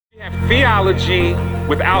Theology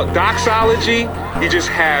without doxology, you just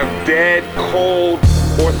have dead, cold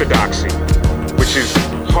orthodoxy, which is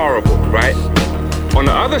horrible, right? On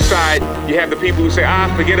the other side, you have the people who say,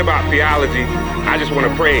 forget about theology, I just want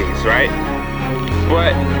to praise, right?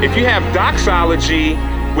 But if you have doxology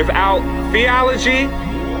without theology,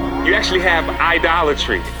 you actually have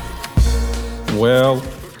idolatry. Well,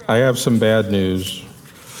 I have some bad news.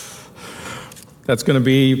 That's going to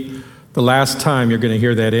be the last time you're going to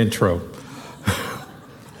hear that intro,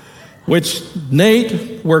 which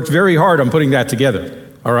Nate worked very hard on putting that together,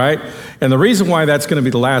 all right? And the reason why that's going to be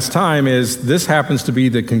the last time is this happens to be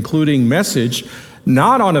the concluding message,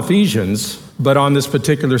 not on Ephesians, but on this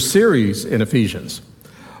particular series in Ephesians,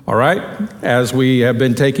 all right? As we have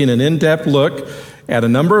been taking an in-depth look at a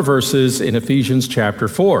number of verses in Ephesians chapter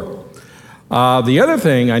 4. The other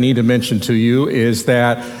thing I need to mention to you is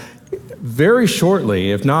that very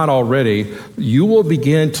shortly, if not already, you will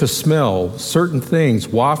begin to smell certain things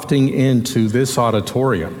wafting into this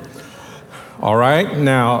auditorium. All right?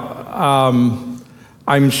 Now,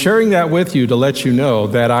 I'm sharing that with you to let you know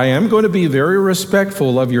that I am going to be very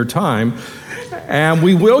respectful of your time, and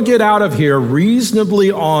we will get out of here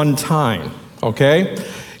reasonably on time, okay?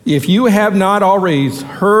 If you have not already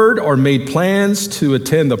heard or made plans to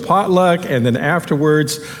attend the potluck and then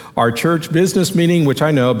afterwards our church business meeting, which I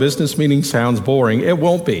know business meeting sounds boring, it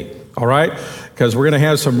won't be, all right? Because we're going to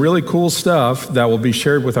have some really cool stuff that will be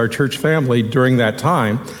shared with our church family during that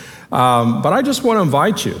time. But I just want to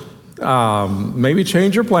invite you, maybe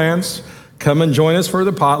change your plans, come and join us for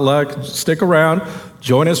the potluck, stick around,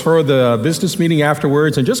 join us for the business meeting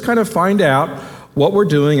afterwards, and just kind of find out what we're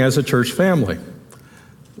doing as a church family.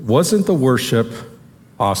 Wasn't the worship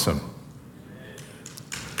awesome?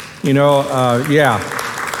 You know,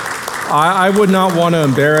 I would not want to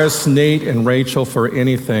embarrass Nate and Rachel for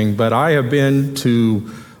anything, but I have been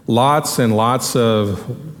to lots and lots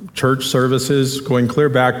of church services going clear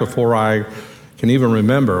back before I can even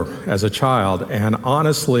remember as a child, and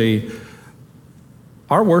honestly,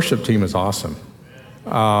 our worship team is awesome.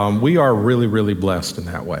 We are really, really blessed in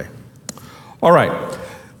that way. All right,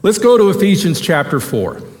 let's go to Ephesians chapter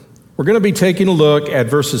 4. We're going to be taking a look at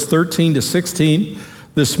verses 13 to 16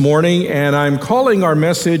 this morning, and I'm calling our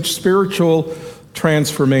message Spiritual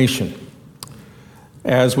Transformation.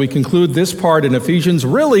 As we conclude this part in Ephesians,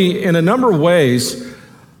 really, in a number of ways,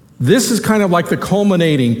 this is kind of like the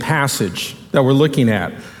culminating passage that we're looking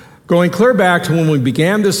at. Going clear back to when we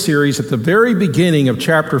began this series at the very beginning of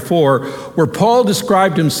chapter 4, where Paul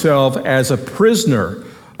described himself as a prisoner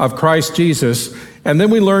of Christ Jesus, and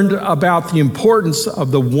then we learned about the importance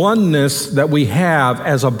of the oneness that we have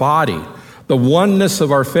as a body, the oneness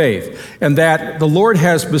of our faith, and that the Lord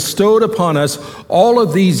has bestowed upon us all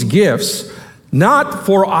of these gifts, not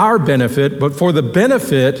for our benefit, but for the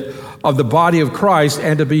benefit of the body of Christ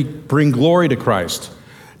and to bring glory to Christ.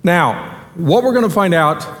 Now, what we're going to find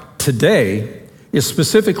out today is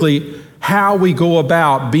specifically how we go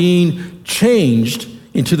about being changed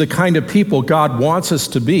into the kind of people God wants us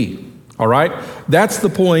to be. All right? That's the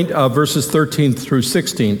point of verses 13 through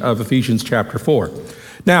 16 of Ephesians chapter 4.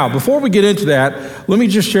 Now, before we get into that, let me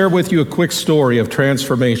just share with you a quick story of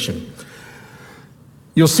transformation.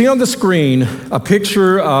 You'll see on the screen a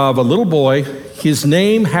picture of a little boy. His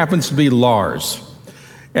name happens to be Lars.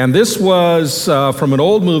 And this was from an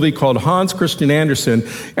old movie called Hans Christian Andersen.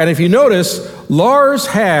 And if you notice, Lars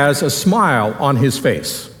has a smile on his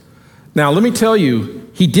face. Now, let me tell you,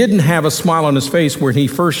 he didn't have a smile on his face when he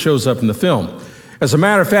first shows up in the film. As a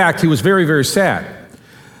matter of fact, he was very, very sad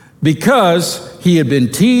because he had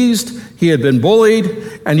been teased, he had been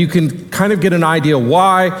bullied, and you can kind of get an idea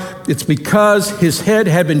why. It's because his head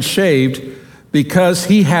had been shaved, because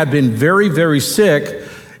he had been very, very sick,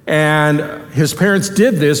 and his parents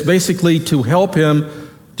did this basically to help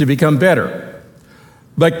him to become better.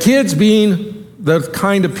 But kids being the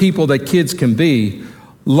kind of people that kids can be,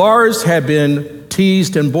 Lars had been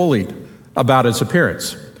teased and bullied about his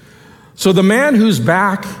appearance. So the man whose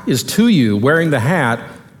back is to you wearing the hat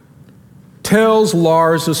tells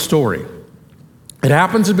Lars a story. It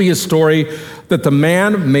happens to be a story that the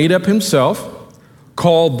man made up himself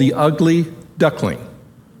called The Ugly Duckling.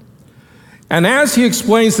 And as he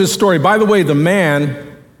explains this story, by the way, the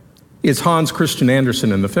man is Hans Christian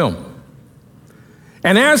Andersen in the film.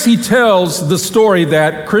 And as he tells the story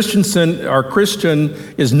that Christian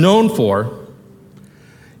is known for,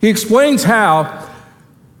 he explains how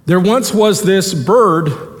there once was this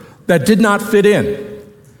bird that did not fit in.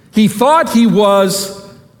 He thought he was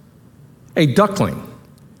a duckling.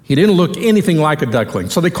 He didn't look anything like a duckling.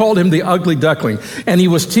 So they called him the ugly duckling. And he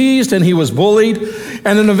was teased and he was bullied.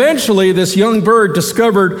 And then eventually this young bird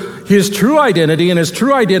discovered his true identity, and his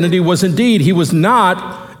true identity was indeed, he was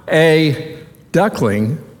not a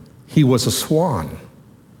duckling, he was a swan.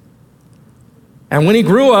 And when he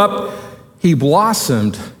grew up, he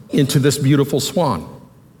blossomed into this beautiful swan.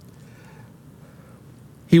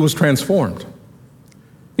 He was transformed.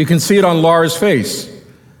 You can see it on Lara's face.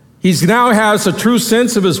 He now has a true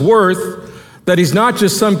sense of his worth, that he's not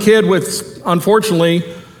just some kid with, unfortunately,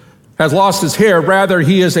 has lost his hair. Rather,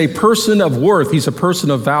 he is a person of worth. He's a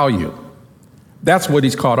person of value. That's what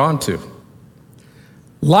he's caught on to.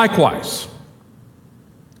 Likewise,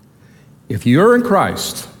 if you're in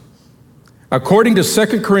Christ, according to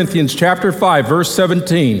 2 Corinthians chapter 5, verse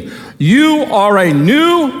 17, you are a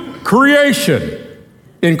new creation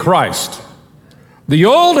in Christ. The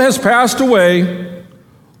old has passed away.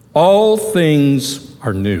 All things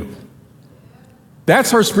are new.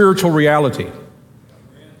 That's our spiritual reality.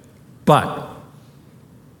 But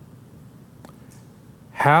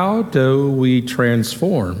how do we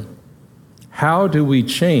transform? How do we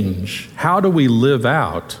change? How do we live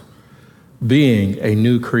out being a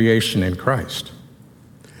new creation in Christ?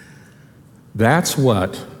 That's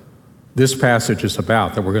what this passage is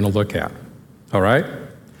about that we're going to look at. All right?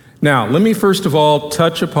 Now, let me first of all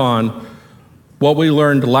touch upon what we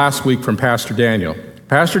learned last week from Pastor Daniel.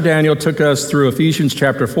 Pastor Daniel took us through Ephesians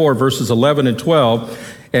chapter 4, verses 11 and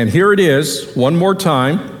 12, and here it is, one more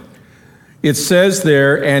time. It says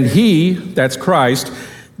there, and he, that's Christ,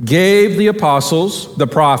 gave the apostles, the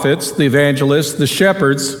prophets, the evangelists, the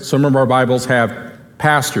shepherds, some of our Bibles have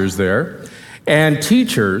pastors there, and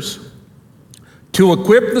teachers to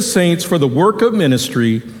equip the saints for the work of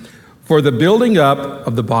ministry, for the building up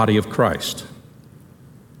of the body of Christ.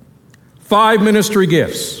 5 ministry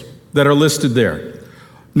gifts that are listed there.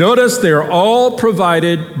 Notice they're all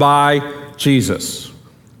provided by Jesus.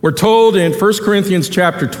 We're told in 1 Corinthians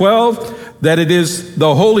chapter 12 that it is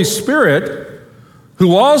the Holy Spirit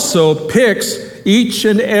who also picks each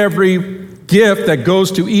and every gift that goes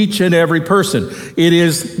to each and every person. It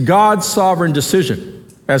is God's sovereign decision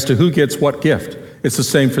as to who gets what gift. It's the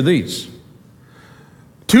same for these.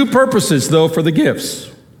 2 purposes, though, for the gifts.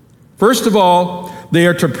 First of all, they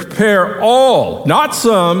are to prepare all, not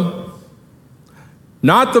some,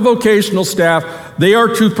 not the vocational staff. They are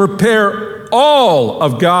to prepare all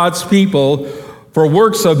of God's people for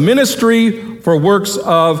works of ministry, for works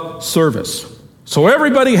of service. So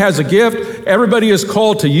everybody has a gift. Everybody is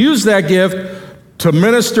called to use that gift to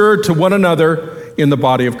minister to one another in the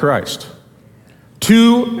body of Christ.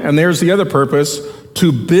 2, and there's the other purpose,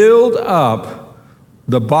 to build up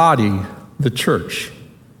the body, the church.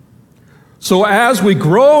 So as we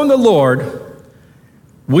grow in the Lord,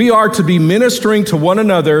 we are to be ministering to one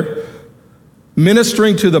another,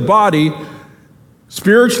 ministering to the body,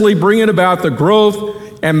 spiritually bringing about the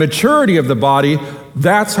growth and maturity of the body.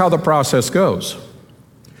 That's how the process goes.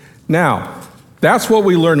 Now, that's what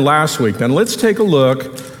we learned last week. Then let's take a look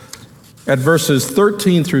at verses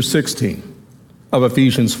 13 through 16 of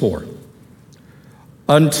Ephesians 4.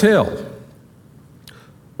 Until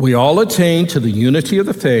we all attain to the unity of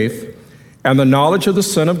the faith and the knowledge of the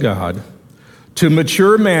Son of God, to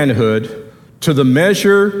mature manhood, to the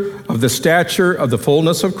measure of the stature of the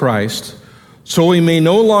fullness of Christ, so we may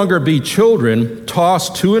no longer be children,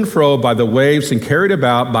 tossed to and fro by the waves and carried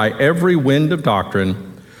about by every wind of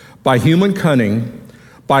doctrine, by human cunning,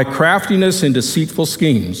 by craftiness and deceitful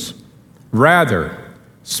schemes. Rather,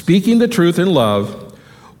 speaking the truth in love,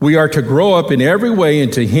 we are to grow up in every way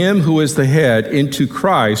into him who is the head, into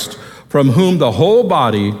Christ, from whom the whole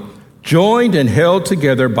body, joined and held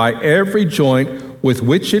together by every joint with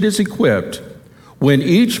which it is equipped, when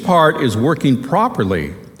each part is working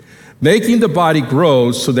properly, making the body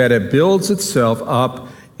grow so that it builds itself up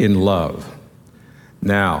in love.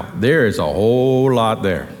 Now, there is a whole lot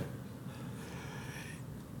there.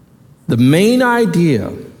 The main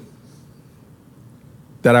idea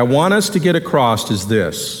that I want us to get across is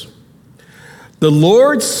this. The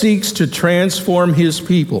Lord seeks to transform his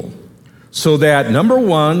people so that, number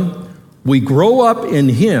 1, we grow up in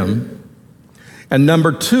him, and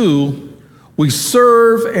number 2, we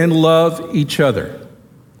serve and love each other.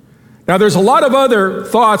 Now, there's a lot of other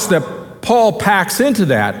thoughts that Paul packs into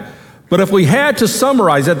that, but if we had to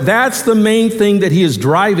summarize it, that's the main thing that he is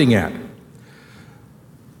driving at.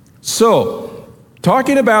 So,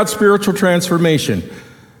 talking about spiritual transformation.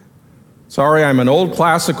 Sorry, I'm an old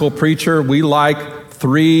classical preacher. We like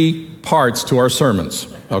 3 parts to our sermons,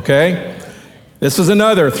 okay? This is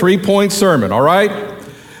another 3-point sermon, all right?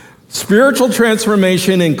 Spiritual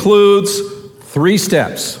transformation includes 3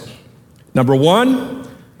 steps. Number one,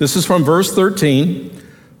 this is from verse 13,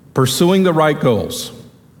 pursuing the right goals.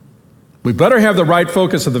 We better have the right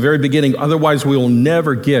focus at the very beginning, otherwise we will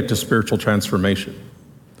never get to spiritual transformation.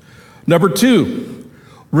 Number two,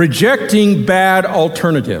 rejecting bad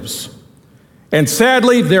alternatives. And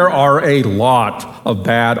sadly, there are a lot of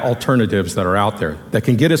bad alternatives that are out there that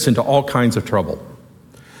can get us into all kinds of trouble.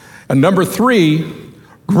 And number three,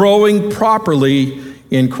 growing properly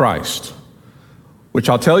in Christ, which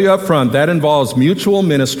I'll tell you up front, that involves mutual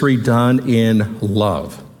ministry done in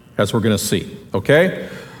love, as we're going to see, okay?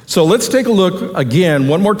 So let's take a look again,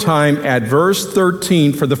 one more time, at verse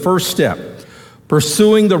 13 for the first step,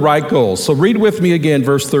 pursuing the right goals. So read with me again,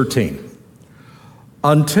 verse 13.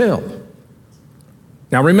 Until.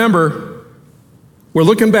 Now remember, we're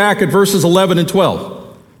looking back at verses 11 and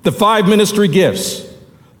 12, the 5 ministry gifts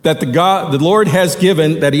that the Lord has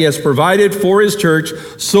given, that he has provided for his church,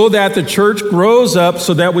 so that the church grows up,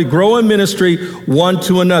 so that we grow in ministry one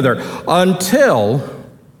to another, until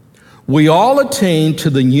we all attain to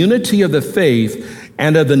the unity of the faith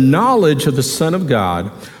and of the knowledge of the Son of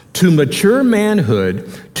God, to mature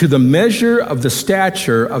manhood, to the measure of the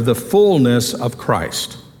stature of the fullness of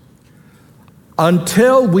Christ.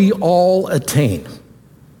 Until we all attain.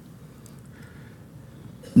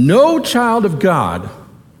 No child of God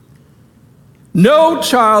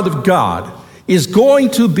is going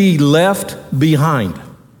to be left behind.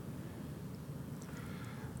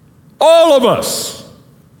 All of us,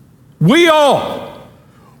 we all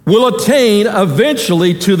will attain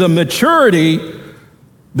eventually to the maturity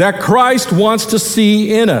that Christ wants to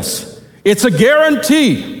see in us. It's a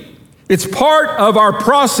guarantee. It's part of our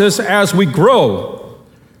process as we grow.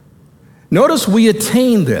 Notice we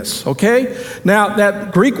attain this, okay? Now,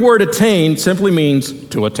 that Greek word attain simply means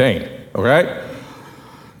to attain, all right?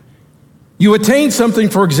 You attain something,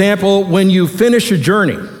 for example, when you finish a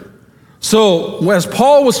journey. So, as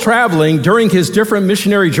Paul was traveling during his different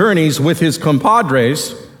missionary journeys with his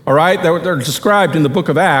compadres, all right, that are described in the book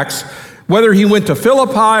of Acts, whether he went to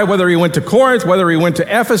Philippi, whether he went to Corinth, whether he went to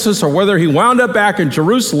Ephesus, or whether he wound up back in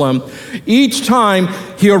Jerusalem, each time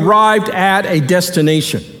he arrived at a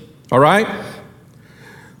destination, all right?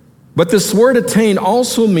 But this word attain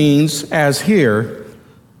also means, as here,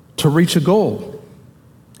 to reach a goal.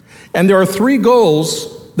 And there are 3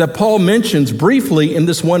 goals that Paul mentions briefly in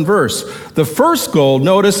this one verse. The first goal,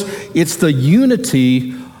 notice, it's the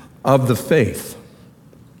unity of the faith.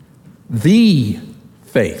 The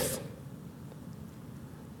faith.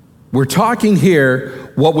 We're talking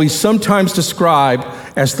here what we sometimes describe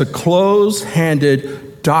as the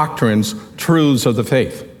close-handed doctrines, truths of the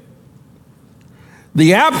faith.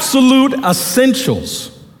 The absolute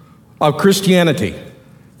essentials of Christianity.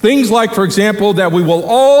 Things like, for example, that we will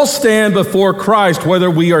all stand before Christ, whether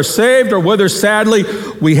we are saved or whether, sadly,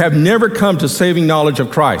 we have never come to saving knowledge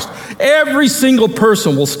of Christ. Every single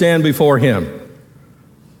person will stand before him.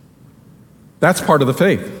 That's part of the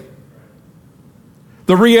faith.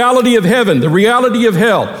 The reality of heaven, the reality of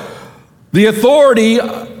hell, the authority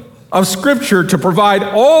of Scripture to provide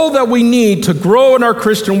all that we need to grow in our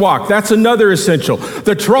Christian walk. That's another essential.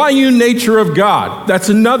 The triune nature of God. That's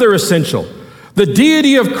another essential. The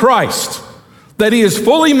deity of Christ, that he is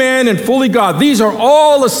fully man and fully God. These are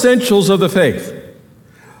all essentials of the faith.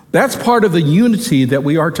 That's part of the unity that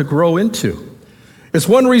we are to grow into. It's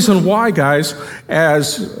one reason why, guys,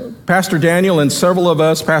 as Pastor Daniel and several of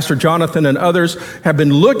us, Pastor Jonathan and others, have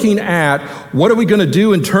been looking at what are we going to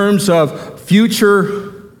do in terms of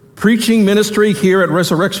future preaching ministry here at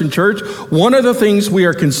Resurrection Church. One of the things we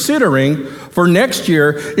are considering for next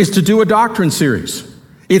year is to do a doctrine series.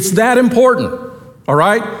 It's that important, all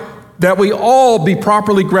right, that we all be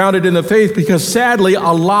properly grounded in the faith, because sadly,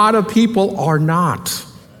 a lot of people are not.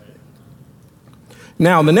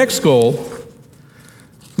 Now, the next goal,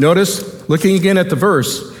 notice, looking again at the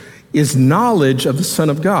verse, is knowledge of the Son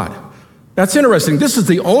of God. That's interesting. This is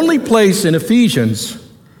the only place in Ephesians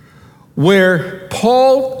where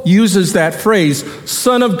Paul uses that phrase,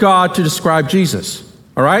 Son of God, to describe Jesus.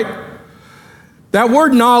 All right? That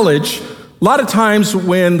word knowledge, a lot of times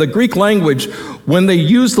when the Greek language, when they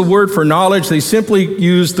use the word for knowledge, they simply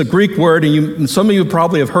use the Greek word, and some of you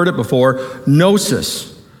probably have heard it before,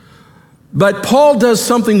 gnosis. But Paul does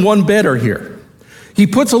something one better here. He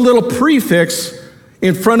puts a little prefix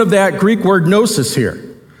in front of that Greek word gnosis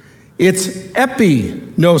here. It's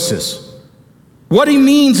epignosis. What he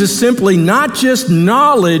means is simply not just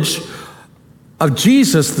knowledge of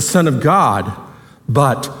Jesus, the Son of God,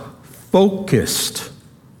 but focused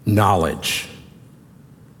knowledge.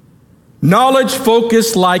 Knowledge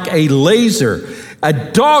focused like a laser, a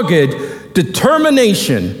dogged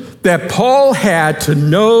determination that Paul had to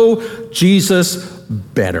know Jesus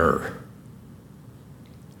better.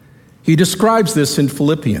 He describes this in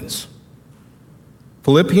Philippians.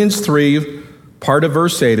 Philippians 3, part of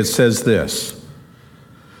verse 8, it says this.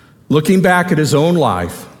 Looking back at his own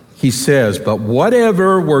life, he says, "But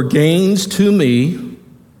whatever were gains to me,"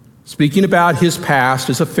 speaking about his past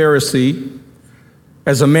as a Pharisee,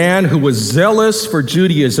 as a man who was zealous for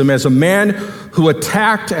Judaism, as a man who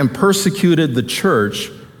attacked and persecuted the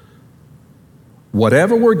church,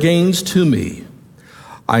 "whatever were gains to me,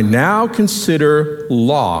 I now consider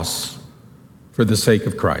loss for the sake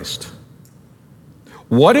of Christ.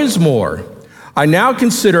 What is more, I now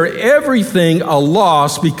consider everything a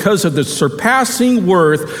loss because of the surpassing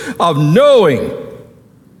worth of knowing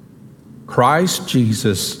Christ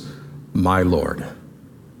Jesus, my Lord."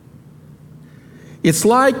 It's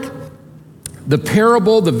like the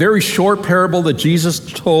parable, the very short parable that Jesus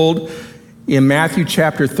told in Matthew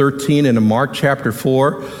chapter 13 and in Mark chapter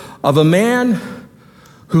 4 of a man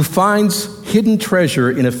who finds hidden treasure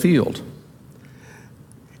in a field.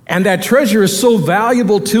 And that treasure is so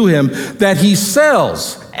valuable to him that he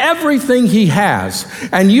sells everything he has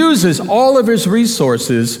and uses all of his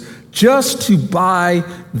resources just to buy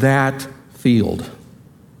that field.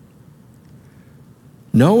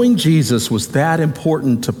 Knowing Jesus was that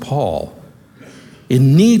important to Paul. It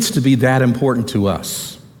needs to be that important to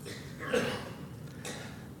us.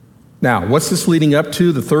 Now, what's this leading up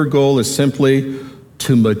to? The third goal is simply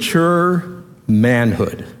to mature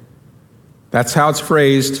manhood. That's how it's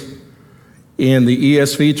phrased in the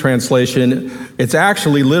ESV translation. It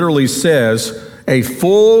actually literally says a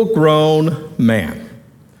full-grown man.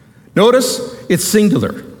 Notice it's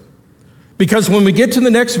singular. Because when we get to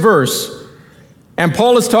the next verse, and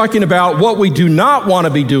Paul is talking about what we do not want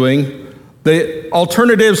to be doing, the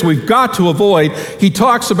alternatives we've got to avoid, he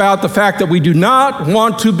talks about the fact that we do not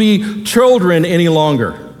want to be children any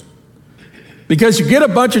longer. Because you get a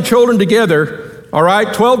bunch of children together, all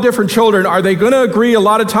right, 12 different children, are they going to agree a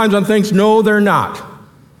lot of times on things? No, they're not.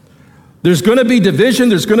 There's going to be division,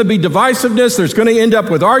 there's going to be divisiveness, there's going to end up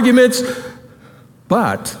with arguments,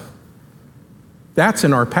 but that's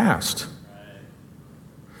in our past.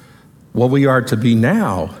 What we are to be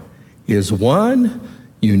now is one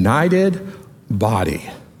united body.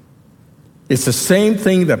 It's the same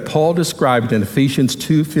thing that Paul described in Ephesians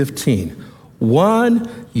 2:15. One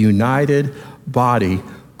united body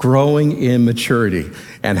growing in maturity.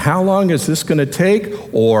 And how long is this going to take,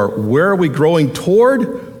 or where are we growing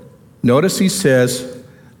toward? Notice he says,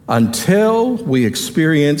 until we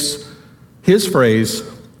experience, his phrase,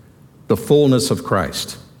 the fullness of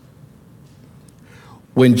Christ.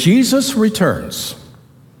 When Jesus returns,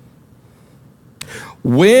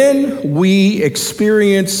 when we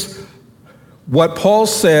experience what Paul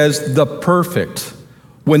says, the perfect,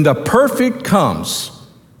 when the perfect comes,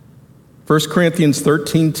 1 Corinthians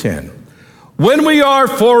 13:10, when we are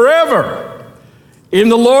forever in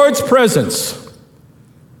the Lord's presence,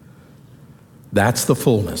 that's the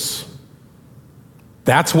fullness.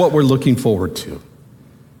 That's what we're looking forward to.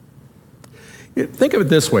 Think of it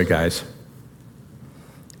this way, guys.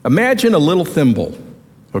 Imagine a little thimble,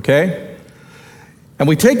 okay? And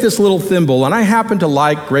we take this little thimble, and I happen to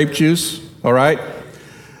like grape juice, all right?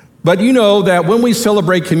 But you know that when we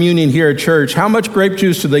celebrate communion here at church, how much grape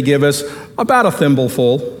juice do they give us? About a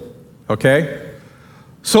thimbleful, okay?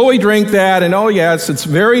 So we drink that, and oh yes, it's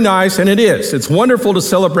very nice, and it is. It's wonderful to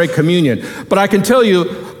celebrate communion. But I can tell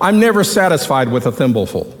you, I'm never satisfied with a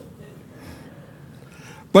thimbleful.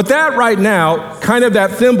 But that right now, kind of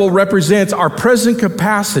that thimble represents our present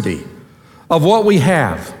capacity of what we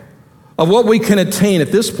have, of what we can attain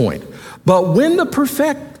at this point. But when the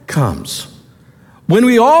perfect comes, when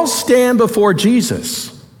we all stand before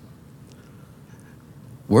Jesus,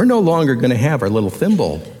 we're no longer going to have our little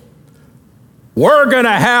thimble. We're going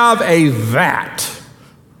to have a vat.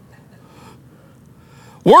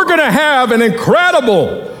 We're going to have an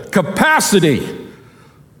incredible capacity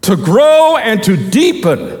to grow and to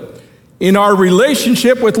deepen in our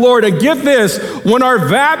relationship with Lord. And get this, when our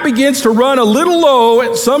vat begins to run a little low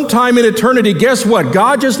at some time in eternity, guess what?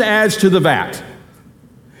 God just adds to the vat.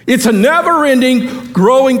 It's a never-ending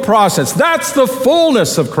growing process. That's the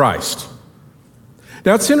fullness of Christ.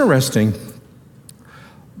 Now, it's interesting.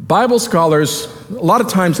 Bible scholars a lot of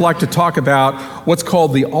times like to talk about what's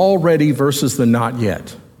called the already versus the not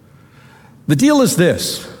yet. The deal is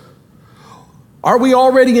this. Are we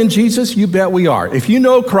already in Jesus? You bet we are. If you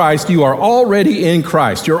know Christ, you are already in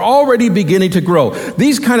Christ. You're already beginning to grow.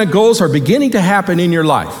 These kind of goals are beginning to happen in your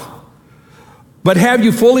life. But have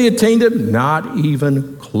you fully attained it? Not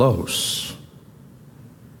even close.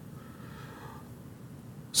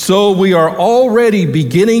 So we are already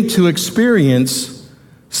beginning to experience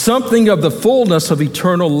something of the fullness of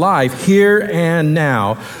eternal life here and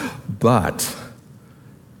now. But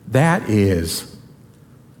that is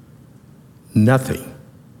nothing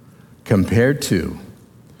compared to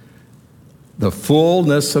the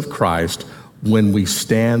fullness of Christ when we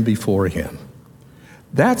stand before him.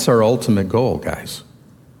 That's our ultimate goal, guys.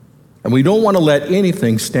 And we don't want to let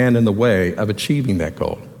anything stand in the way of achieving that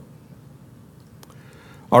goal.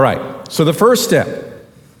 All right, so the first step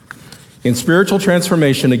in spiritual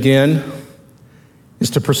transformation, again, is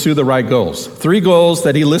to pursue the right goals. 3 goals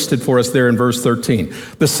that he listed for us there in verse 13.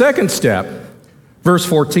 The second step, verse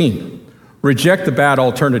 14, reject the bad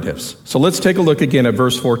alternatives. So let's take a look again at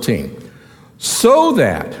verse 14. So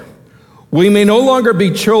that we may no longer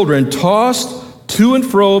be children tossed to and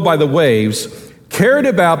fro by the waves, carried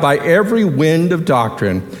about by every wind of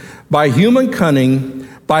doctrine, by human cunning,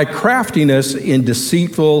 by craftiness in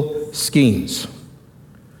deceitful schemes.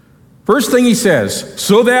 First thing he says,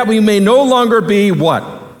 so that we may no longer be what?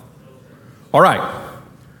 All right.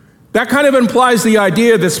 That kind of implies the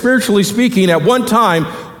idea that spiritually speaking, at one time,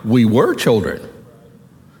 we were children.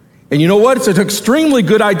 And you know what? It's an extremely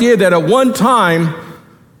good idea that at one time,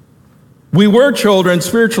 we were children,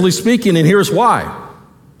 spiritually speaking, and here's why.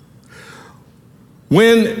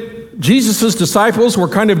 When Jesus' disciples were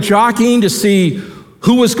kind of jockeying to see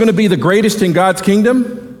who was going to be the greatest in God's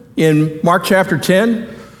kingdom in Mark chapter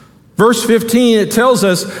 10, verse 15, it tells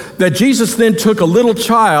us that Jesus then took a little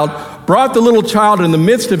child, brought the little child in the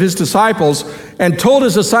midst of his disciples, and told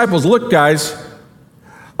his disciples, look, guys,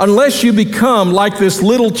 unless you become like this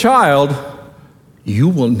little child, you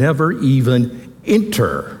will never even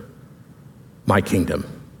enter my kingdom.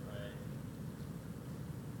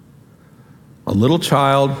 A little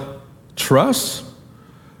child trusts.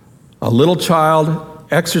 A little child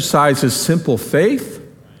exercises simple faith.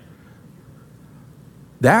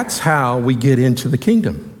 That's how we get into the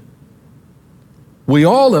kingdom. We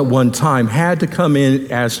all at one time had to come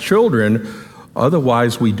in as children,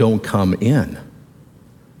 otherwise we don't come in.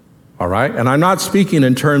 All right? And I'm not speaking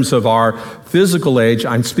in terms of our physical age,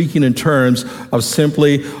 I'm speaking in terms of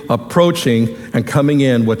simply approaching and coming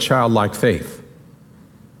in with childlike faith.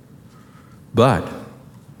 But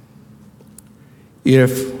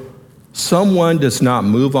if someone does not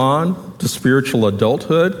move on to spiritual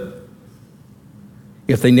adulthood,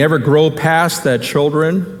 if they never grow past that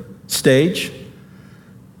children stage,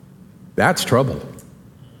 that's trouble.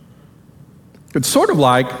 It's sort of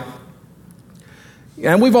like,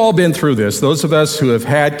 and we've all been through this, those of us who have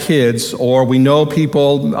had kids, or we know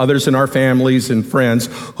people, others in our families and friends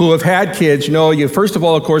who have had kids, you know, you first of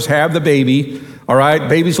all, of course, have the baby, all right?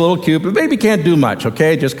 Baby's a little cute, but baby can't do much,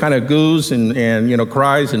 okay? Just kind of goos and you know,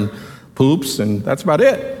 cries and poops, and that's about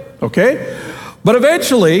it, okay? But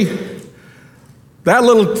eventually, that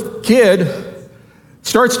little kid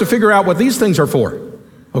starts to figure out what these things are for,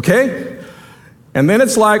 okay? And then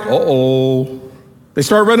it's like, uh-oh, they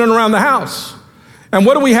start running around the house. And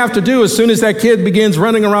what do we have to do as soon as that kid begins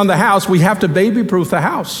running around the house? We have to baby-proof the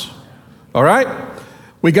house, all right?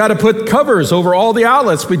 We got to put covers over all the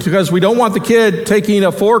outlets because we don't want the kid taking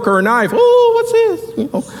a fork or a knife. Oh, what's this? You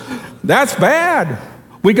know, that's bad.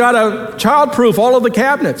 We got to child-proof all of the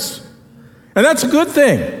cabinets. And that's a good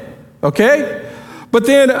thing, okay? But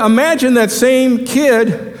then imagine that same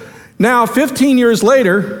kid now 15 years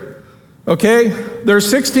later, okay? They're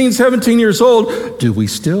 16, 17 years old. Do we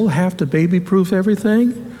still have to baby-proof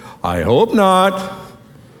everything? I hope not.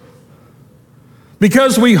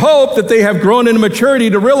 Because we hope that they have grown into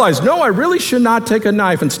maturity to realize, no, I really should not take a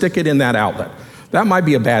knife and stick it in that outlet. That might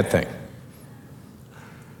be a bad thing.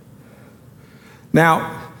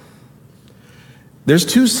 Now, there's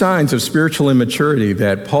 2 signs of spiritual immaturity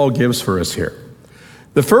that Paul gives for us here.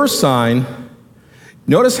 The first sign,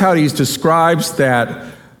 notice how he describes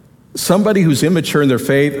that somebody who's immature in their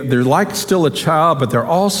faith, they're like still a child, but they're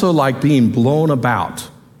also like being blown about,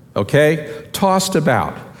 okay? Tossed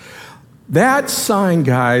about. That sign,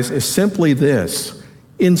 guys, is simply this: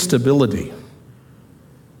 instability.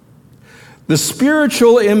 The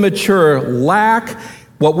spiritual immature lack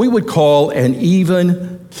what we would call an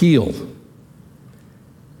even keel.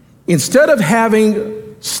 Instead of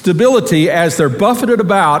having stability as they're buffeted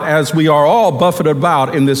about, as we are all buffeted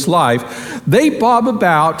about in this life, they bob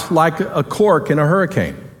about like a cork in a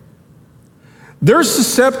hurricane. They're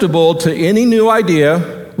susceptible to any new idea,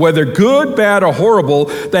 whether good, bad, or horrible,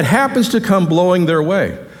 that happens to come blowing their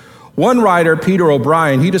way. One writer, Peter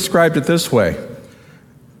O'Brien, he described it this way: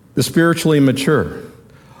 the spiritually mature.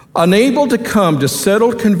 Unable to come to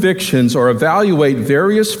settled convictions or evaluate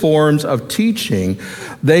various forms of teaching,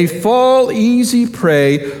 they fall easy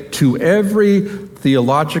prey to every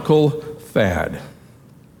theological fad.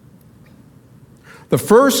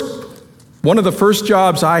 One of the first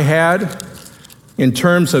jobs I had in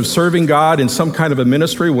terms of serving God in some kind of a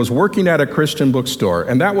ministry was working at a Christian bookstore,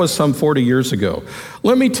 and that was some 40 years ago.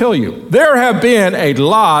 Let me tell you, there have been a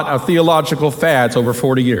lot of theological fads over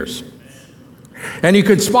 40 years. And you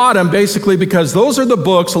could spot them basically because those are the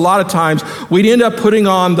books a lot of times we'd end up putting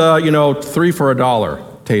on the, 3 for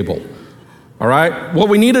 $1 table. All right? What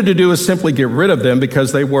we needed to do is simply get rid of them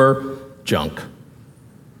because they were junk.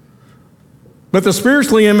 But the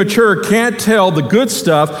spiritually immature can't tell the good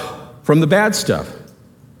stuff from the bad stuff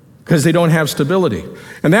because they don't have stability.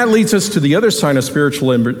 And that leads us to the other sign of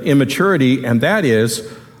spiritual immaturity, and that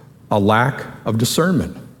is a lack of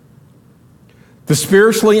discernment. The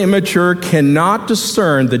spiritually immature cannot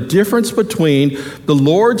discern the difference between the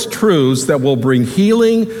Lord's truths that will bring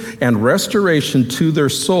healing and restoration to their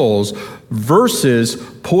souls versus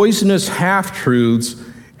poisonous half-truths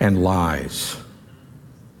and lies.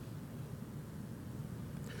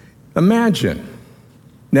 Imagine,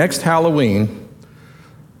 next Halloween,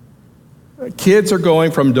 kids are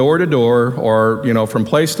going from door to door or, from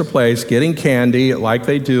place to place, getting candy like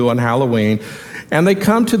they do on Halloween, and they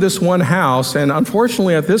come to this one house, and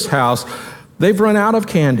unfortunately at this house, they've run out of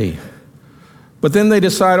candy. But then they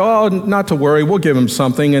decide, not to worry, we'll give them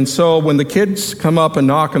something. And so when the kids come up and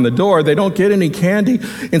knock on the door, they don't get any candy.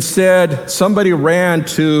 Instead, somebody ran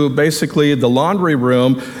to basically the laundry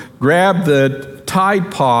room, grabbed the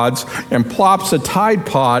Tide Pods, and plops a Tide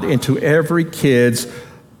Pod into every kid's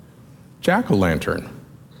jack-o'-lantern.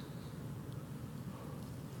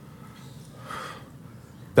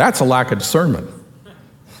 That's a lack of discernment.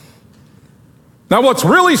 Now, what's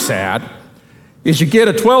really sad is you get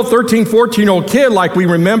a 12, 13, 14-year-old kid like we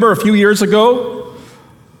remember a few years ago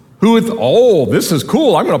who, this is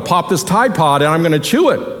cool, I'm going to pop this Tide Pod and I'm going to chew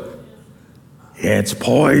it. It's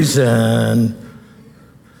poison.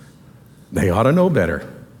 They ought to know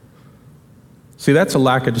better. See, that's a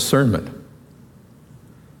lack of discernment.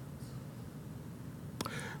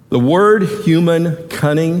 The word human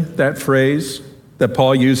cunning, that phrase that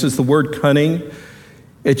Paul uses, the word cunning,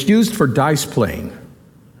 it's used for dice playing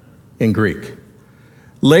in Greek.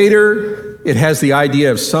 Later, it has the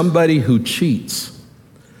idea of somebody who cheats.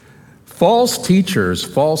 False teachers,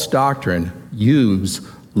 false doctrine, use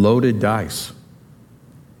loaded dice.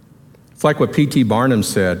 It's like what P.T. Barnum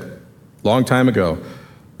said a long time ago.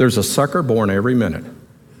 There's a sucker born every minute.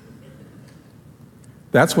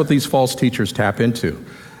 That's what these false teachers tap into.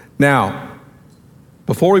 Now,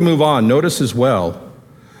 before we move on, notice as well,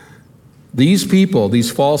 these people, these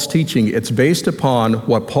false teaching, it's based upon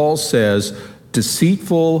what Paul says,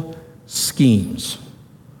 deceitful schemes.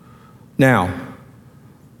 Now,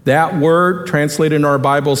 that word translated in our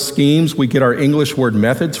Bible, schemes, we get our English word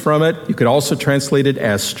methods from it. You could also translate it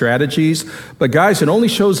as strategies. But guys, it only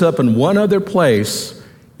shows up in one other place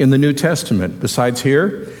in the New Testament besides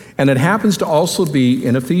here, and it happens to also be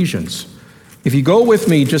in Ephesians. If you go with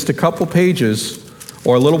me just a couple pages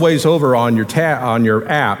or a little ways over on your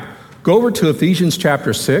app, go over to Ephesians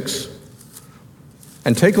chapter 6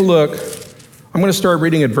 and take a look. I'm going to start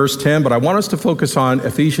reading at verse 10, but I want us to focus on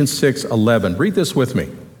Ephesians 6:11. Read this with me.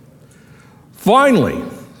 Finally,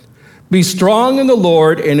 be strong in the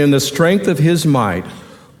Lord and in the strength of his might.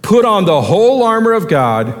 Put on the whole armor of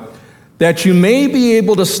God, that you may be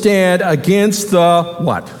able to stand against the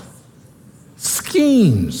what?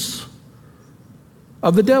 Schemes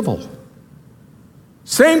of the devil.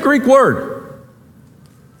 Same Greek word.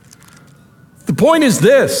 The point is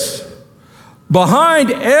this: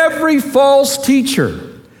 behind every false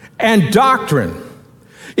teacher and doctrine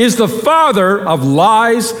is the father of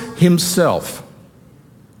lies himself.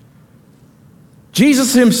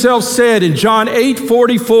 Jesus himself said in John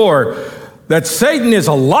 8:44 that Satan is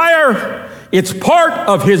a liar. It's part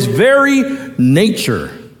of his very nature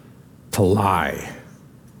to lie,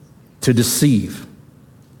 to deceive.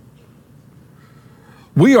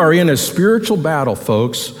 We are in a spiritual battle,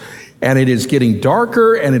 folks, and it is getting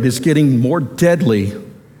darker and it is getting more deadly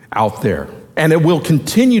out there. And it will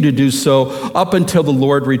continue to do so up until the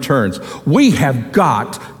Lord returns. We have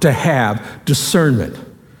got to have discernment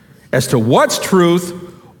as to what's truth,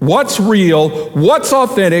 what's real, what's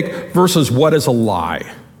authentic versus what is a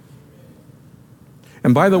lie.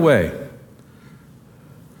 And by the way,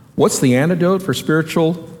 what's the antidote for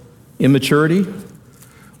spiritual immaturity?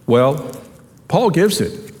 Well, Paul gives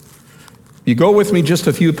it. You go with me just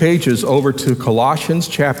a few pages over to Colossians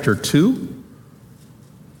chapter 2.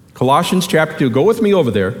 Colossians chapter 2. Go with me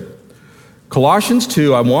over there. Colossians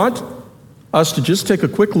 2, I want us to just take a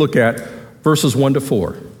quick look at verses 1 to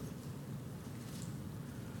 4.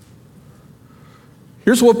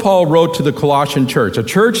 Here's what Paul wrote to the Colossian church, a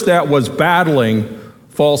church that was battling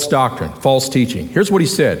false doctrine, false teaching. Here's what he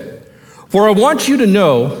said. For I want you to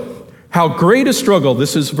know how great a struggle,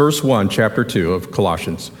 this is verse 1, chapter 2 of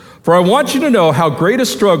Colossians. For I want you to know how great a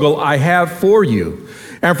struggle I have for you,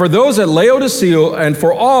 and for those at Laodicea, and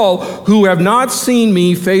for all who have not seen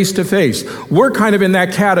me face to face. We're kind of in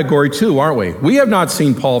that category too, aren't we? We have not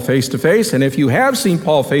seen Paul face to face, and if you have seen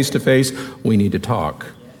Paul face to face, we need to talk.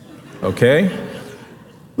 Okay?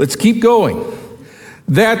 Let's keep going.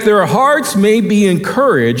 That their hearts may be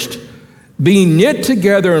encouraged, being knit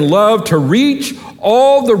together in love to reach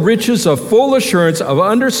all the riches of full assurance of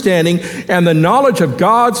understanding and the knowledge of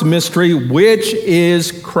God's mystery, which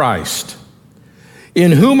is Christ,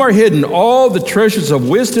 in whom are hidden all the treasures of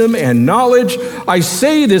wisdom and knowledge. I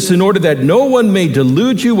say this in order that no one may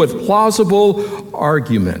delude you with plausible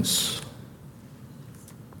arguments.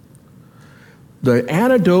 The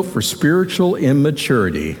antidote for spiritual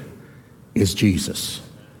immaturity is Jesus.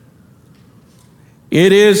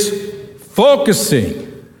 It is focusing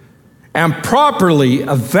and properly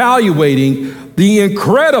evaluating the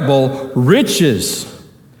incredible riches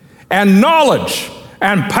and knowledge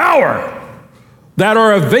and power that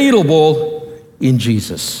are available in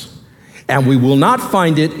Jesus. And we will not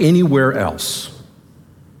find it anywhere else.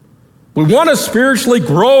 We want to spiritually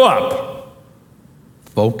grow up.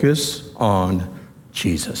 Focus on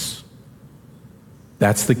Jesus.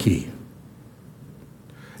 That's the key.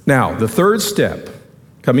 Now, the third step,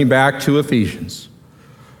 coming back to Ephesians,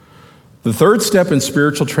 the third step in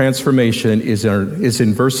spiritual transformation is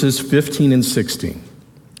in verses 15 and 16.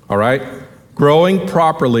 All right? Growing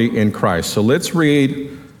properly in Christ. So let's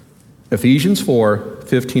read Ephesians 4,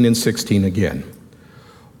 15 and 16 again.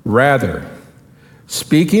 Rather,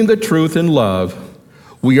 speaking the truth in love,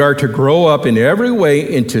 we are to grow up in every way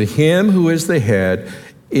into Him who is the head,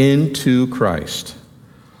 into Christ,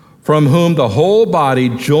 from whom the whole body,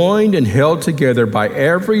 joined and held together by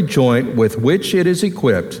every joint with which it is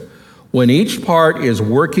equipped, when each part is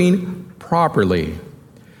working properly,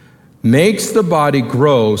 makes the body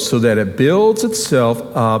grow so that it builds itself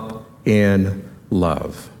up in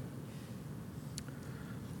love.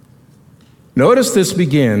 Notice this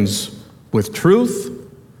begins with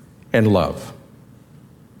truth and love.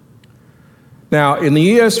 Now, in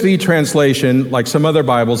the ESV translation, like some other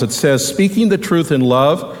Bibles, it says, speaking the truth in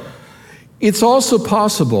love. It's also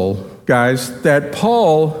possible, guys, that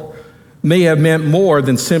Paul may have meant more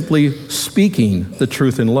than simply speaking the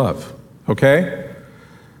truth in love, okay?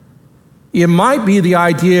 It might be the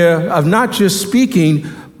idea of not just speaking,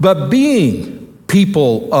 but being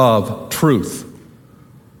people of truth.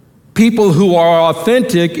 People who are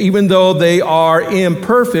authentic, even though they are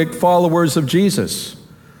imperfect followers of Jesus.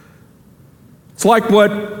 It's like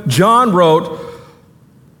what John wrote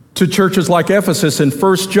to churches like Ephesus in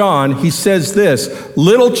 1 John. He says this,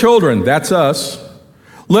 little children, that's us,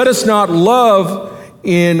 let us not love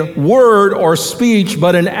in word or speech,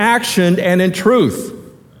 but in action and in truth.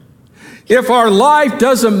 If our life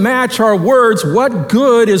doesn't match our words, what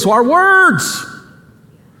good is our words?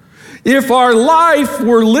 If our life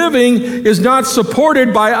we're living is not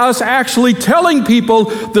supported by us actually telling people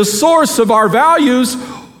the source of our values,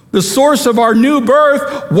 the source of our new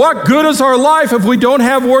birth, what good is our life if we don't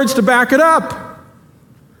have words to back it up?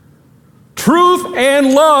 Truth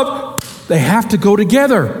and love, they have to go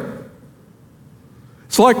together.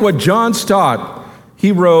 It's like what John Stott,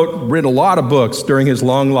 he wrote a lot of books during his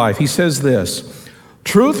long life. He says this,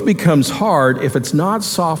 truth becomes hard if it's not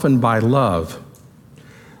softened by love.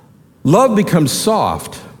 Love becomes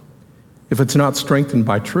soft if it's not strengthened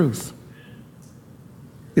by truth.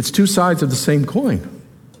 It's two sides of the same coin.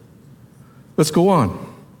 Let's go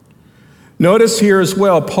on. Notice here as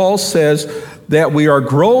well, Paul says that we are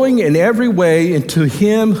growing in every way into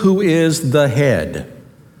Him who is the head.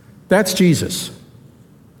 That's Jesus.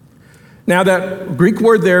 Now that Greek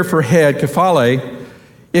word there for head, kephale,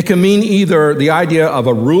 it can mean either the idea of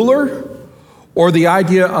a ruler or the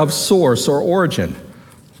idea of source or origin.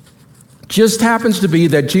 Just happens to be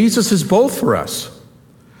that Jesus is both for us.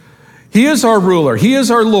 He is our ruler, He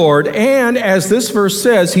is our Lord, and as this verse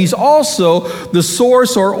says, He's also the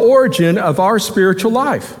source or origin of our spiritual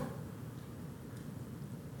life.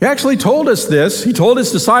 He actually told us this, He told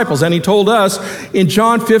His disciples, and He told us in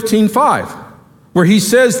John 15:5, where He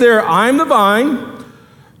says there, I'm the vine,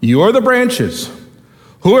 you are the branches.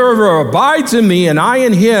 Whoever abides in me and I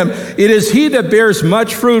in him, it is he that bears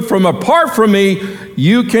much fruit. From apart from me,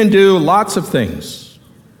 you can do lots of things.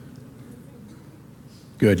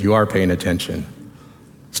 Good, you are paying attention.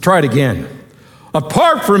 Let's try it again.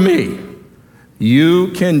 Apart from me, you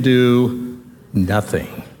can do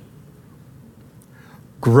nothing.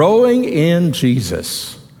 Growing in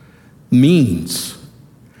Jesus means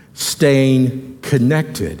staying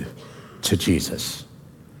connected to Jesus.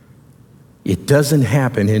 It doesn't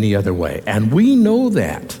happen any other way. And we know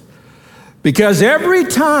that because every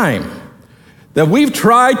time that we've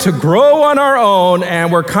tried to grow on our own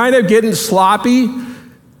and we're kind of getting sloppy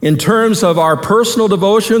in terms of our personal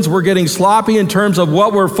devotions, we're getting sloppy in terms of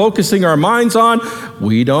what we're focusing our minds on,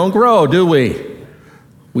 we don't grow, do we?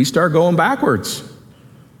 We start going backwards.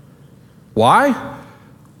 Why?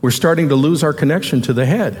 We're starting to lose our connection to the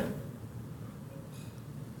head.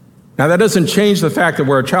 Now, that doesn't change the fact that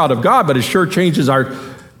we're a child of God, but it sure changes our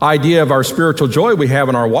idea of our spiritual joy we have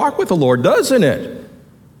in our walk with the Lord, doesn't it?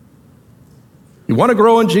 You want to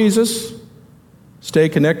grow in Jesus? Stay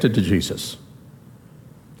connected to Jesus.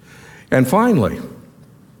 And finally,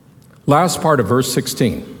 last part of verse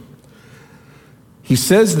 16. He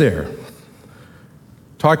says there,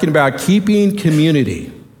 talking about keeping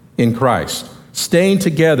community in Christ, staying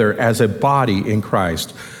together as a body in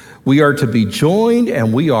Christ. We are to be joined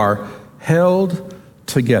and we are held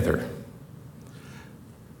together.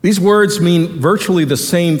 These words mean virtually the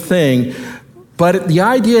same thing, but the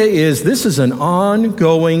idea is this is an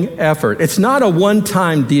ongoing effort. It's not a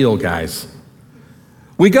one-time deal, guys.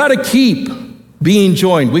 We got to keep being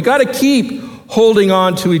joined. We got to keep holding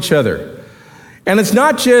on to each other. And it's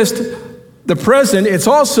not just the present, it's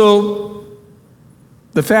also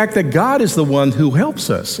the fact that God is the one who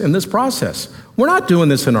helps us in this process. We're not doing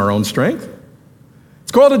this in our own strength.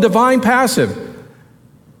 It's called a divine passive.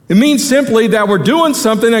 It means simply that we're doing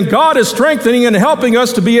something and God is strengthening and helping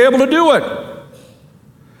us to be able to do it.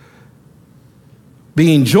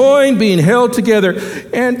 Being joined, being held together.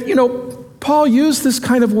 And, Paul used this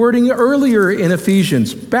kind of wording earlier in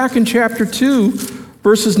Ephesians. Back in chapter 2,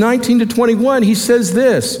 verses 19 to 21, he says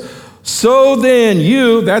this, "So then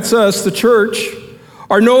you," that's us, the church,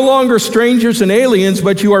 "are no longer strangers and aliens,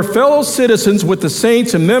 but you are fellow citizens with the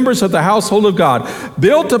saints and members of the household of God,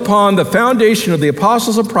 built upon the foundation of the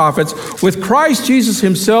apostles and prophets, with Christ Jesus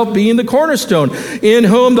himself being the cornerstone, in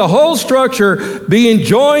whom the whole structure being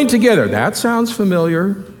joined together." That sounds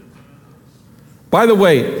familiar. By the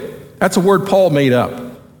way, that's a word Paul made up.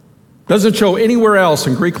 Doesn't show anywhere else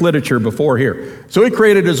in Greek literature before here. So he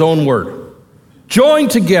created his own word. Joined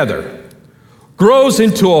together grows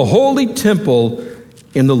into a holy temple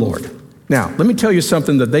in the Lord. Now, let me tell you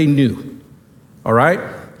something that they knew, all right?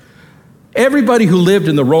 Everybody who lived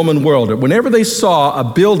in the Roman world, whenever they saw a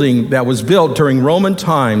building that was built during Roman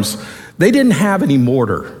times, they didn't have any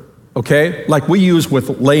mortar, okay? Like we use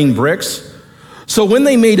with laying bricks. So when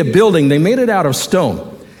they made a building, they made it out of stone.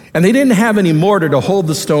 And they didn't have any mortar to hold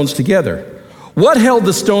the stones together. What held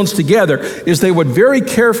the stones together is they would very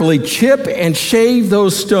carefully chip and shave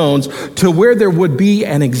those stones to where there would be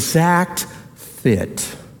an exact fit.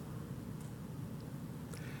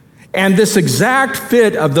 And this exact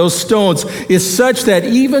fit of those stones is such that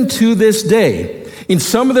even to this day, in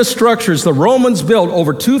some of the structures the Romans built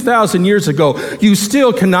over 2,000 years ago, you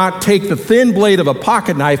still cannot take the thin blade of a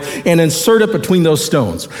pocket knife and insert it between those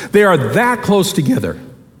stones. They are that close together.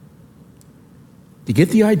 You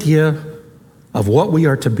get the idea of what we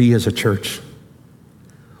are to be as a church?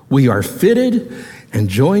 We are fitted and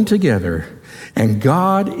joined together, and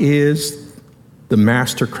God is the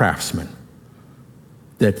master craftsman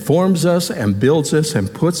that forms us and builds us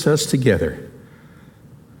and puts us together.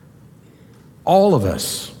 All of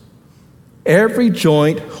us, every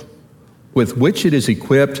joint with which it is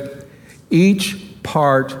equipped, each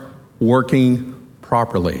part working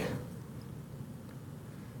properly.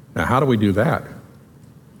 Now, how do we do that?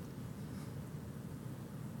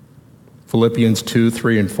 Philippians 2,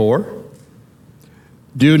 3, and 4.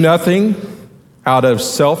 "Do nothing out of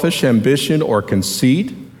selfish ambition or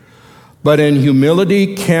conceit, but in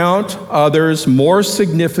humility count others more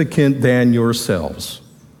significant than yourselves.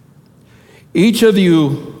 Each of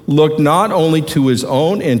you look not only to his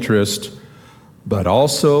own interest, but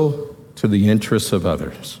also to the interests of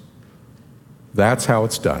others." That's how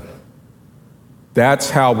it's done.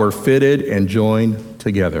 That's how we're fitted and joined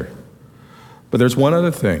together. But there's one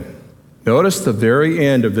other thing. Notice the very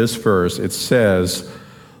end of this verse. It says,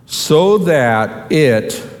 "So that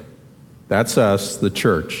it," that's us, the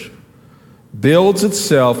church, "builds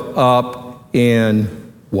itself up in"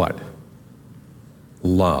 what?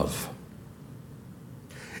 Love.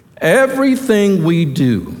 Everything we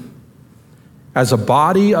do as a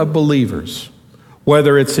body of believers,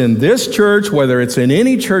 whether it's in this church, whether it's in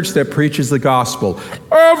any church that preaches the gospel,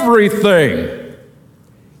 everything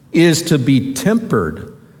is to be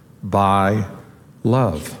tempered by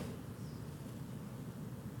love.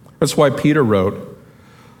 That's why Peter wrote,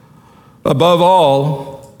 above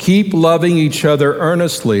all, keep loving each other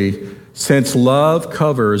earnestly, since love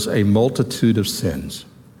covers a multitude of sins.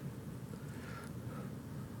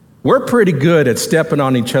 We're pretty good at stepping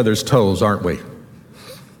on each other's toes, aren't we?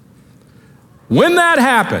 When that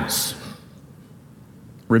happens,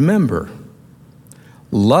 remember,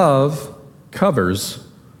 love covers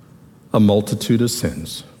a multitude of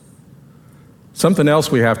sins. Something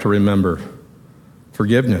else we have to remember,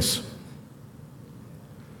 forgiveness.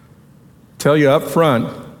 Tell you up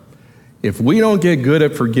front, if we don't get good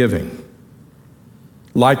at forgiving,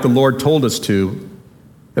 like the Lord told us to,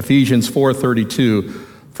 Ephesians 4:32,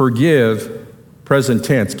 forgive, present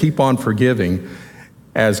tense, keep on forgiving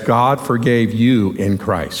as God forgave you in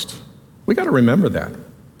Christ. We got to remember that.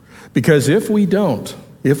 Because if we don't,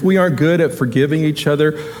 if we aren't good at forgiving each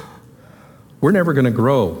other, we're never going to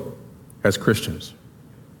grow as Christians.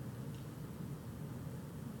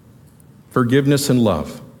 Forgiveness and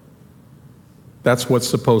love. That's what's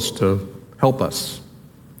supposed to help us.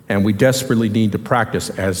 And we desperately need to practice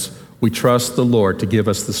as we trust the Lord to give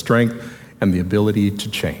us the strength and the ability to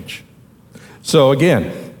change. So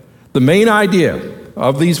again, the main idea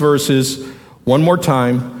of these verses, one more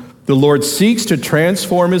time, the Lord seeks to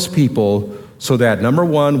transform his people so that, number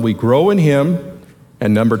one, we grow in him,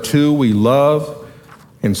 and number two, we love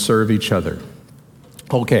and serve each other.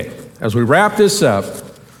 Okay, as we wrap this up,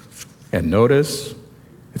 and notice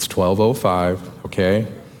it's 12:05, okay?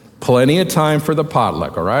 Plenty of time for the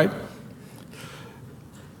potluck, all right?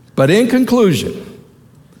 But in conclusion,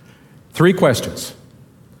 3 questions.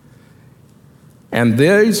 And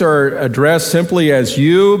these are addressed simply as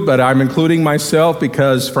you, but I'm including myself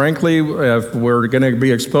because, frankly, if we're going to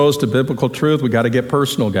be exposed to biblical truth, we got to get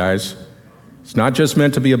personal, guys. It's not just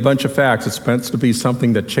meant to be a bunch of facts. It's meant to be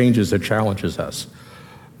something that changes, that challenges us.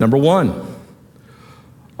 Number 1,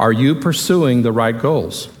 are you pursuing the right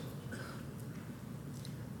goals?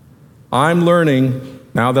 I'm learning,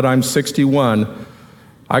 now that I'm 61,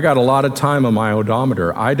 I got a lot of time on my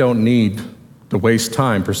odometer. I don't need to waste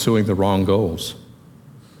time pursuing the wrong goals.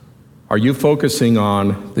 Are you focusing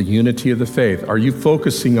on the unity of the faith? Are you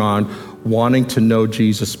focusing on wanting to know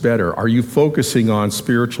Jesus better? Are you focusing on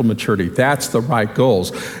spiritual maturity? That's the right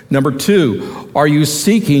goals. Number 2, are you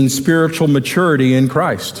seeking spiritual maturity in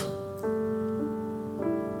Christ?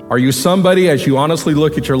 Are you somebody, as you honestly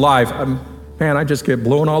look at your life, man, I just get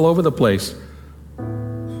blown all over the place?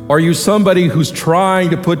 Are you somebody who's trying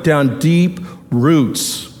to put down deep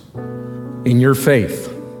roots in your faith?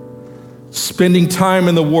 Spending time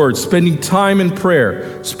in the Word, spending time in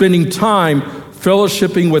prayer, spending time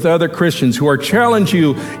fellowshipping with other Christians who are challenging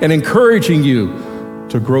you and encouraging you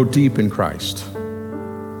to grow deep in Christ.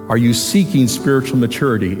 Are you seeking spiritual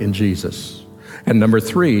maturity in Jesus? And number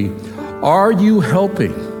 3, are you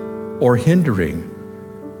helping or hindering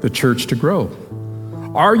the church to grow?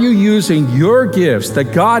 Are you using your gifts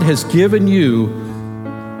that God has given you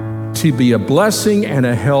to be a blessing and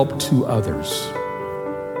a help to others?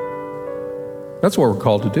 That's what we're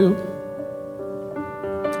called to do.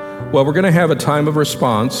 Well, we're going to have a time of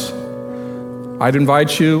response. I'd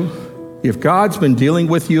invite you, if God's been dealing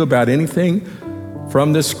with you about anything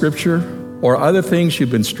from this scripture or other things you've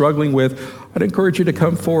been struggling with, I'd encourage you to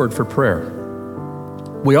come forward for prayer.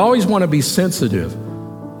 We always want to be sensitive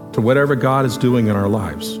to whatever God is doing in our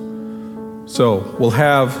lives. So we'll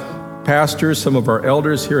have pastors, some of our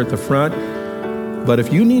elders here at the front, but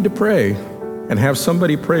if you need to pray and have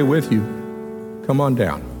somebody pray with you, come on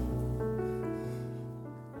down.